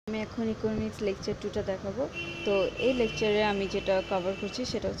এখন economics lecture 2টা দেখাবো। তো এই লেকচারে আমি যেটা কভার করছি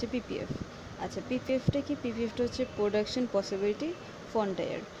সেটা হচ্ছে পিপিএফ। আচ্ছা, পিপিএফটা কি? পিপিএফটা হচ্ছে প্রোডাকশন পসিবিলিটি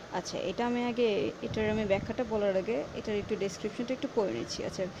ফন্টায়ার। আচ্ছা, এটা আমি আগে এটার ব্যাখ্যাটা বলার আগে এটার একটু ডেসক্রিপশনটা একটু পড়ে নিচ্ছি।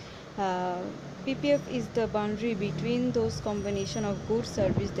 আচ্ছা, PPF is the boundary between those combination of goods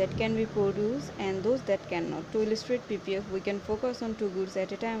service that can be produced and those that cannot. To illustrate PPF, we can focus on two goods at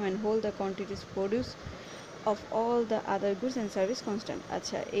a time and hold the quantities produced of all the other goods and service constant.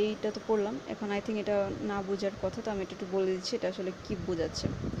 আচ্ছা, এইটা তো পড়লাম। এখন I think এটা না বোঝার কথা, তো আমি এটা একটু বলে দিচ্ছি এটা আসলে কি বোঝাচ্ছে।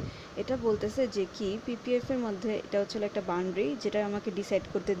 এটা বলতেছে যে কি পিপিএফ এর মধ্যে এটা হচ্ছে একটা বাউন্ডারি যেটা আমাকে ডিসাইড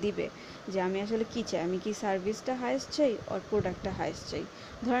করতে দিবে যে আমি আসলে কি চাই, আমি কি সার্ভিসটা হাইয়েস্ট চাই আর প্রোডাক্টটা হাইয়েস্ট চাই।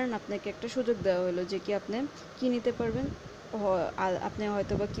 ধরেন আপনাকে একটা সুযোগ দেওয়া হলো যে কি আপনি কি নিতে পারবেন, আপনি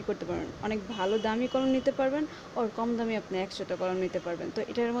হয়তো বা কী করতে পারবেন, অনেক ভালো দামি কলম নিতে পারবেন আর কম দামি আপনি 100টা কলম নিতে পারবেন। তো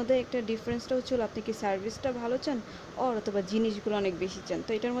এটার মধ্যে একটা ডিফারেন্সটা হচ্ছিল আপনি কি সার্ভিসটা ভালো চান আর অথবা জিনিসগুলো অনেক বেশি চান।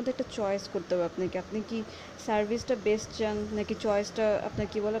 তো এটার মধ্যে একটা চয়েস করতে হবে আপনাকে, আপনি কি সার্ভিসটা বেস্ট চান নাকি চয়েসটা আপনার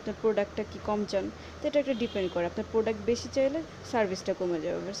কী বলে আপনার প্রোডাক্টটা কি কম চান। তো এটা একটা ডিপেন্ড করে, আপনার প্রোডাক্ট বেশি চাইলে সার্ভিসটা কমে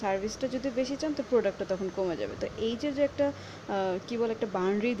যাবে, সার্ভিসটা যদি বেশি চান তো প্রোডাক্টটা তখন কমে যাবে। তো এই যে যে একটা কী বলে একটা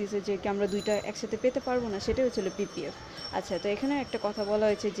বাউন্ডারি দিছে যে কি আমরা দুইটা একসাথে পেতে পারবো না, সেটাই হচ্ছিল পিপিএফ। আচ্ছা, তো এখানে একটা কথা বলা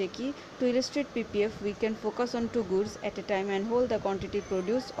হয়েছে যে কি two illustrate PPF we can focus on two goods at a time and hold the quantity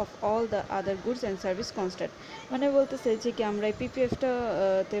produce of all the other goods and service constant. মানে বলতেছে যে কি আমরা এই পিপিএফটা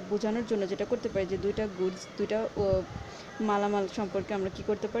তে বোঝানোর জন্য যেটা করতে পারি যে দুইটা গুডস, দুইটা মালামাল সম্পর্কে আমরা কি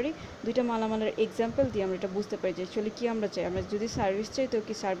করতে পারি, দুইটা মালামালের এক্সাম্পল দিয়ে আমরা এটা বুঝতে পারি যে অ্যাকচুয়ালি কী আমরা চাই। আমরা যদি সার্ভিস চাই তো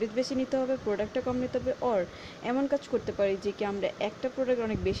কি সার্ভিস বেশি নিতে হবে, প্রোডাক্টটা কম নিতে হবে, অর এমন কাজ করতে পারি যে কি আমরা একটা প্রোডাক্ট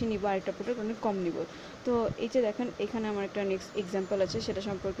অনেক বেশি নিব আর একটা প্রোডাক্ট অনেক কম নিব। তো এই যে দেখেন এখানে আমার একটা নেক্সট এক্সাম্পল আছে, সেটা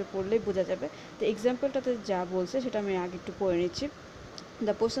সম্পর্কে পড়লেই বোঝা যাবে। তো এক্সাম্পলটাতে যা বলছে সেটা আমি আগে একটু পড়ে নিচ্ছি।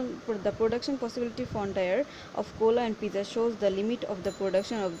 The production possibility frontier of cola and pizza shows the limit of the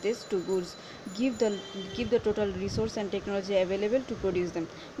production of these two goods. Give the total resource and technology available to produce them.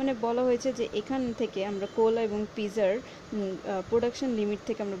 মানে বলা হয়েছে যে এখান থেকে আমরা কোলা এবং পিজার প্রোডাকশন লিমিট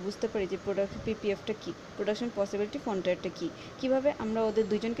থেকে আমরা বুঝতে পারি যে পিপিএফটা কী, প্রোডাকশন পসিবিলিটি ফ্রন্টিয়ারটা কী, কীভাবে আমরা ওদের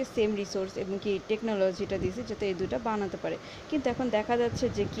দুজনকে সেম রিসোর্স এবং কি টেকনোলজিটা দিয়েছি যাতে এই দুটো বানাতে পারে। কিন্তু এখন দেখা যাচ্ছে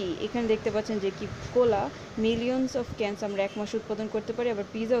যে কি এখানে দেখতে পাচ্ছেন যে কি কোলা মিলিয়নস অফ ক্যানস আমরা এক মাসে উৎপাদন করতে পারি,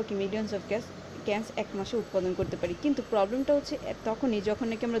 আবার পিজাও কি মিলিয়নস অফ ক্যানস এক মাসে উৎপাদন করতে পারি। কিন্তু প্রবলেমটা হচ্ছে তখনই যখন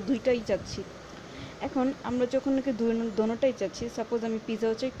নাকি আমরা দুইটাই চাচ্ছি। এখন আমরা যখন নাকি দোনোটাই চাচ্ছি, সাপোজ আমি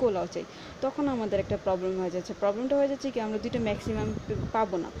পিজাও চাই কোলাও চাই, তখন আমাদের একটা প্রবলেম হয়ে যাচ্ছে। প্রবলেমটা হয়ে যাচ্ছে কি আমরা দুইটা ম্যাক্সিমাম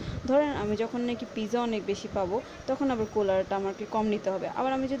পাবো না। ধরেন আমি যখন নাকি পিজা অনেক বেশি পাবো তখন আবার কোলাটা আমাকে কম নিতে হবে,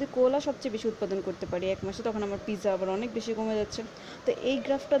 আবার আমি যদি কোলা সবচেয়ে বেশি উৎপাদন করতে পারি এক মাসে তখন আমার পিজা আবার অনেক বেশি কমে যাচ্ছে। তো এই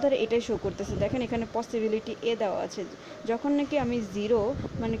গ্রাফটা ধরে এটাই শো করতেছে। দেখেন এখানে পসিবিলিটি এ দেওয়া আছে, যখন নাকি আমি জিরো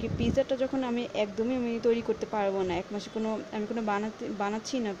মানে কি পিজাটা যখন আমি একদমই তৈরি করতে পারবো না, এক মাসে আমি কোনো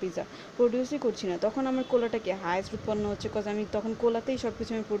বানাচ্ছি না, পিজা প্রডিউসই করছি না, তখন আমার কোলাটা কি হায়েস্ট উৎপন্ন হচ্ছে, কজ আমি তখন কোলাতেই সব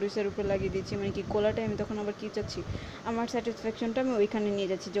কিছু আমি প্রডিউসের উপর লাগিয়ে দিচ্ছি। মানে কি কোলাটাই আমি তখন আবার কী চাচ্ছি, আমার স্যাটিসফ্যাকশনটা আমি ওইখানে নিয়ে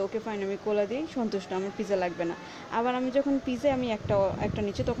যাচ্ছি যে ওকে ফাইন আমি কোলা দিয়েই সন্তুষ্ট, আমার পিজা লাগবে না। আবার আমি যখন পিজায় আমি একটা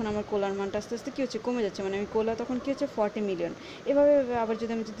নিচ্ছি তখন আমার কোলার মানটা আস্তে আস্তে কী হচ্ছে, কমে যাচ্ছে। মানে আমি কোলা তখন কী হচ্ছে 40 মিলিয়ন। এভাবে আবার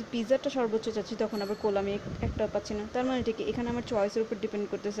যদি পিজাটা সর্বোচ্চ চাচ্ছি তখন আবার কোলা আমি একটা পাচ্ছি না। তার মানে ঠিক এখানে আমার চয়েসের উপর ডিপেন্ড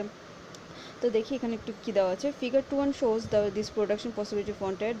করতেছে। তো দেখি এখানে একটু কী দেওয়া আছে। Figure 2 shows this production possibility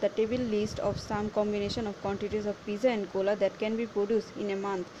frontier. The table list of some combination of quantities of pizza and cola that can be produced in a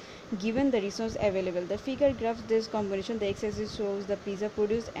month given the resource available. The figure graphs this combination. The x-axis shows the pizza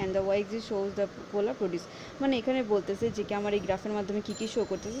produced and the y-axis shows the cola produced. মানে এখানে বলতেছে যে কি আমার এই গ্রাফের মাধ্যমে কী কী show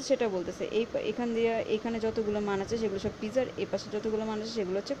করতেছে সেটা বলতেছে। এখানে যতগুলো মান আছে সেগুলো সব পিজার, এই পাশে যতগুলো মান আছে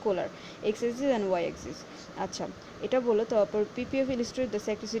সেগুলো হচ্ছে কোলার, x-axis and y-axis। আচ্ছা, এটা বলো তারপর PPF illustrate the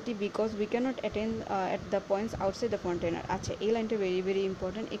cyclicity because we cannot attend at the points outside the container. আচ্ছা, এই লাইনটা ভেরি ভেরি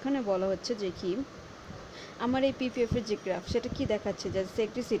ইম্পর্টেন্ট। এখানে বলা হচ্ছে যে কি আমার এই পিপিএফের যে গ্রাফ সেটা কি দেখাচ্ছে যে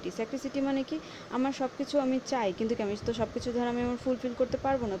স্যাক্রিসিটি মানে কি আমার সব কিছু আমি চাই কিন্তু আমি তো সব কিছু ধর আমি আমার ফুলফিল করতে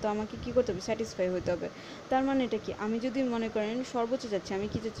পারবো না, তো আমাকে কী করতে হবে, স্যাটিসফাই হতে হবে। তার মানে এটা কি আমি যদি মনে করেন সর্বোচ্চ চাচ্ছি, আমি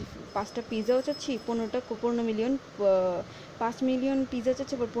কি চাচ্ছি 5টা পিজাও চাচ্ছি, 15 মিলিয়ন 5 মিলিয়ন পিজা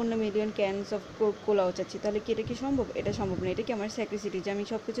চাচ্ছি, আবার 15 মিলিয়ন ক্যানস অফ কোলাও চাচ্ছি, তাহলে কি এটা কি সম্ভব? এটা সম্ভব না। এটা কি আমার স্যাক্রিসিটি যে আমি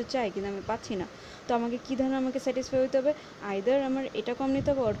সব কিছু চাই কিন্তু আমি পাচ্ছি না। তো আমাকে কী ধরনের আমাকে স্যাটিসফাই হতে হবে, আইদার আমার এটা কম নিতে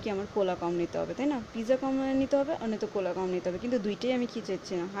হবে আর কি আমার কোলা কম নিতে হবে, তাই না? পিজা কম নিতে হবে আর নয়তো কোলা কম নিতে হবে, কিন্তু দুইটাই আমি কী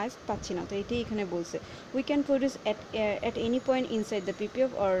চাচ্ছি না, হায়েস্ট পাচ্ছি না। তো এটাই এখানে বলছে we can produce at any point inside the PPF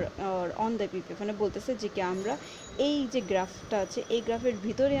or on the PPF. মানে বলতেছে যে কি আমরা এই যে গ্রাফটা আছে এই গ্রাফের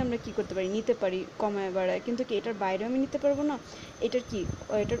ভিতরে আমরা কি করতে পারি, নিতে পারি কমায় বাড়ায়, কিন্তু কি এটার বাইরে আমি নিতে পারবো না,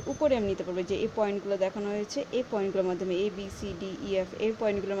 এটার উপরে আমি নিতে পারবো। যে এই পয়েন্টগুলো দেখানো হয়েছে এই পয়েন্টগুলোর মাধ্যমে A B C D E F এই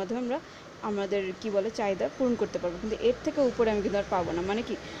পয়েন্টগুলোর মাধ্যমে আমরা আমাদের কি বলে চাহিদা পূরণ করতে পারবো, কিন্তু এর থেকে উপরে আমি কিন্তু আর পাবো না। মানে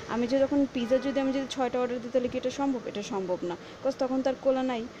কি আমি যে যখন পিৎজা যদি আমি যদি 6টা অর্ডার দিই তাহলে কি এটা সম্ভব? এটা সম্ভব না, বিকজ তখন তার কোলা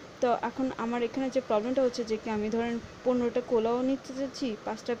নাই। তো এখন আমার এখানে যে প্রবলেমটা হচ্ছে যে কি আমি ধরেন 15টা কোলাও নিতে চাচ্ছি,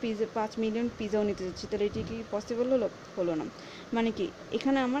 5টা পিৎজা 5 মিলিয়ন পিৎজাও নিতে চাচ্ছি, তাহলে এটি কি পসিবল হলো না। মানে কি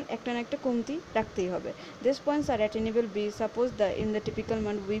এখানে আমার একটা না একটা কমতি রাখতেই হবে। This points R attainable B suppose the in the typical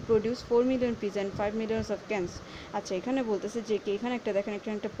month we produce 4 million pizza and 5 millions of cans. আচ্ছা এখানে বলতেছে যে কি এখানে একটা দেখেন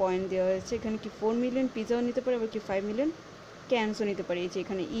এখানে একটা পয়েন্ট দেওয়া হয়েছে, এখানে কি 4 মিলিয়ন পিৎজাও নিতে পারে, আবার কি 5 মিলিয়ন ক্যানসও নিতে পারে, এই যে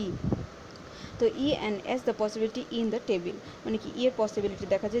এখানে তো and S the possibility in the table, মানে কি এর পসিবিলিটি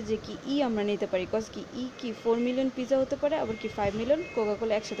দেখা যায় যে কি আমরা নিতে পারি, কজ কি 4 মিলিয়ন পিৎজা হতে পারে, আবার কি 5 মিলিয়ন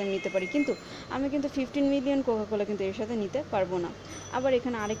কোকাকোলা একসাথে নিতে পারি, কিন্তু আমি কিন্তু 15 মিলিয়ন কোকাকোলা কিন্তু এর সাথে নিতে পারবো না। আবার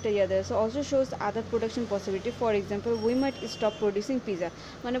এখানে আরেকটা দেওয়া আছে, also shows other production possibility, for example we might stop producing pizza.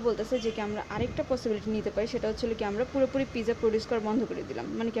 মানে বলতেছে যে কি আমরা আরেকটা পসিবিলিটি নিতে পারি, সেটা হচ্ছে কি আমরা পুরোপুরি পিৎজা প্রডিউস করা বন্ধ করে দিলাম,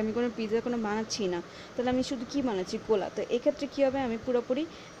 মানে কি আমি কোনো পিৎজা কোনো বানাচ্ছি না, তাহলে আমি শুধু কি বানাচ্ছি কোলা। তো এক্ষেত্রে কী হবে, আমি পুরোপুরি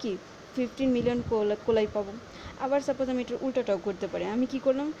কি 15 মিলিয়ন কোলাই পাবো। আবার সাপোজ আমি এটার উল্টাটাও করতে পারি, আমি কি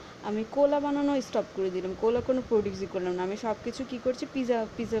করলাম, আমি কোলা বানানো স্টপ করে দিলাম, কোলা কোনো প্রডিউসই করলাম না, আমি সব কিছু কী করছি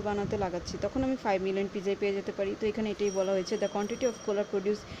পিৎজা বানাতে লাগাচ্ছি, তখন আমি 5 মিলিয়ন পিৎজাই পেয়ে যেতে পারি। তো এখানে এটাই বলা হয়েছে, the quantity of Cola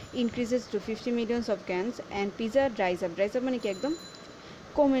produce increases two 50 millions of cans and pizza ড্রাইজ up মানে কি একদম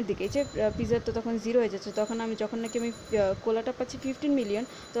কমের দিকে, যে পিৎজার তো তখন 0 হয়ে যাচ্ছে, তখন যখন নাকি আমি কোলাটা পাচ্ছি 15 মিলিয়ন,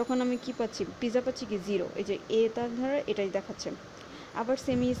 তখন আমি কি পাচ্ছি, পিৎজা পাচ্ছি কি 0, এই যে তার ধরে এটাই দেখাচ্ছে। আবার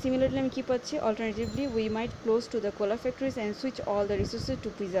সিমিলারলি আমি কী পাচ্ছি, alternatively we might close to the Cola factories and switch all the resources two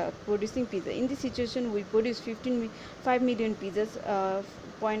producing pizza. In this situation we produce 5 million পিৎজাস,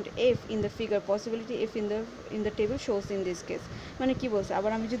 point F in the figure possibility F in the table shows in this case. মানে কী বলছে,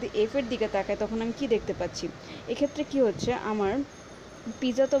 আবার আমি যদি এফের দিকে তাকাই তখন আমি কি দেখতে পাচ্ছি, এক্ষেত্রে কি হচ্ছে, আমার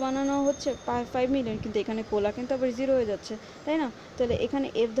পিৎজা তো বানানো হচ্ছে 5 মিলিয়ন, কিন্তু এখানে কোলা কিন্তু আবার 0 হয়ে যাচ্ছে, তাই না? তাহলে এখানে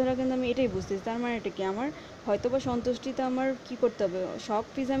এফ ধরা কিন্তু আমি এটাই বুঝতেছি, তার মানে এটা কি আমার হয়তো বা সন্তুষ্টিতে আমার কি করতে হবে, সব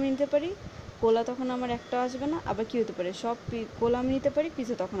পিৎজা আমি নিতে পারি, কোলা তখন আমার একটা আসবে না, আবার কী হতে পারে সব কোলা আমি নিতে পারি,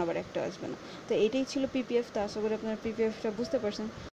 পিৎজা তখন আবার একটা আসবে না। তো এটাই ছিল পিপিএফ। তো আশা করি আপনারা পিপিএফটা বুঝতে পারছেন।